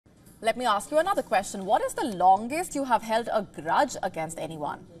Let me ask you another question. What is the longest you have held a grudge against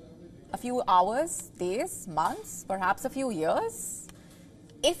anyone? A few hours, days, months, perhaps a few years?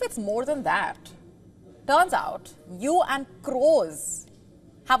 If it's more than that, turns out you and crows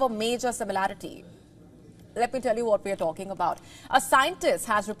have a major similarity. Let me tell you what we are talking about. A scientist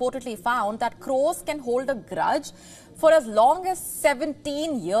has reportedly found that crows can hold a grudge for as long as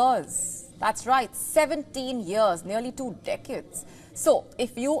 17 years. That's right, 17 years, nearly 2 decades. So,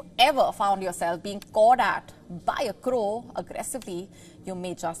 if you ever found yourself being cawed at by a crow aggressively, you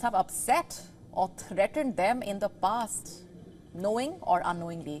may just have upset or threatened them in the past, knowing or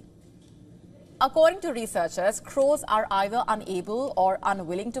unknowingly. According to researchers, crows are either unable or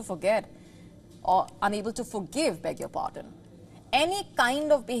unwilling to forget, or unable to forgive, beg your pardon, any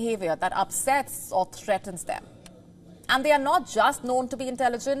kind of behavior that upsets or threatens them. And they are not just known to be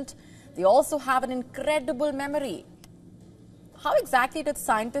intelligent, they also have an incredible memory. How exactly did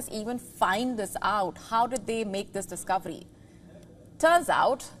scientists even find this out? How did they make this discovery? Turns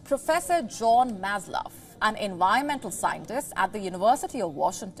out, Professor John Maslow, an environmental scientist at the University of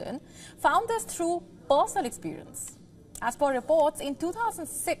Washington, found this through personal experience. As per reports, in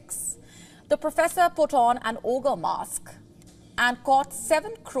 2006, the professor put on an ogre mask and caught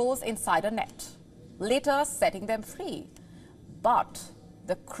 7 crows inside a net, later setting them free. But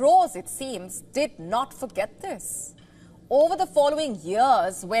the crows, it seems, did not forget this. Over the following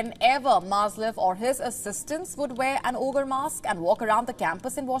years, whenever Maslow or his assistants would wear an ogre mask and walk around the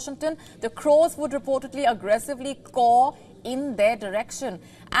campus in Washington, the crows would reportedly aggressively caw in their direction.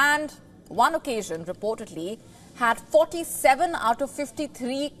 And one occasion, reportedly, had 47 out of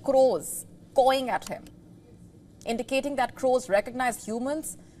 53 crows cawing at him, indicating that crows recognize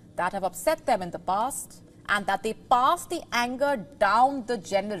humans that have upset them in the past and that they pass the anger down the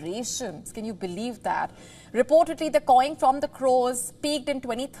generations. Can you believe that? Reportedly, the cawing from the crows peaked in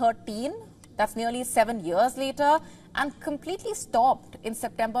 2013, that's nearly 7 years later, and completely stopped in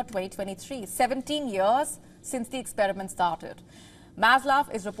September 2023, 17 years since the experiment started.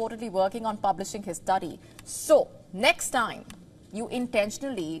 Maslow is reportedly working on publishing his study. So, next time you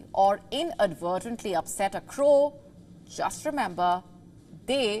intentionally or inadvertently upset a crow, just remember,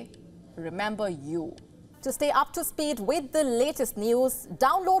 they remember you. To stay up to speed with the latest news,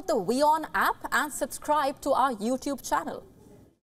 download the WION app and subscribe to our YouTube channel.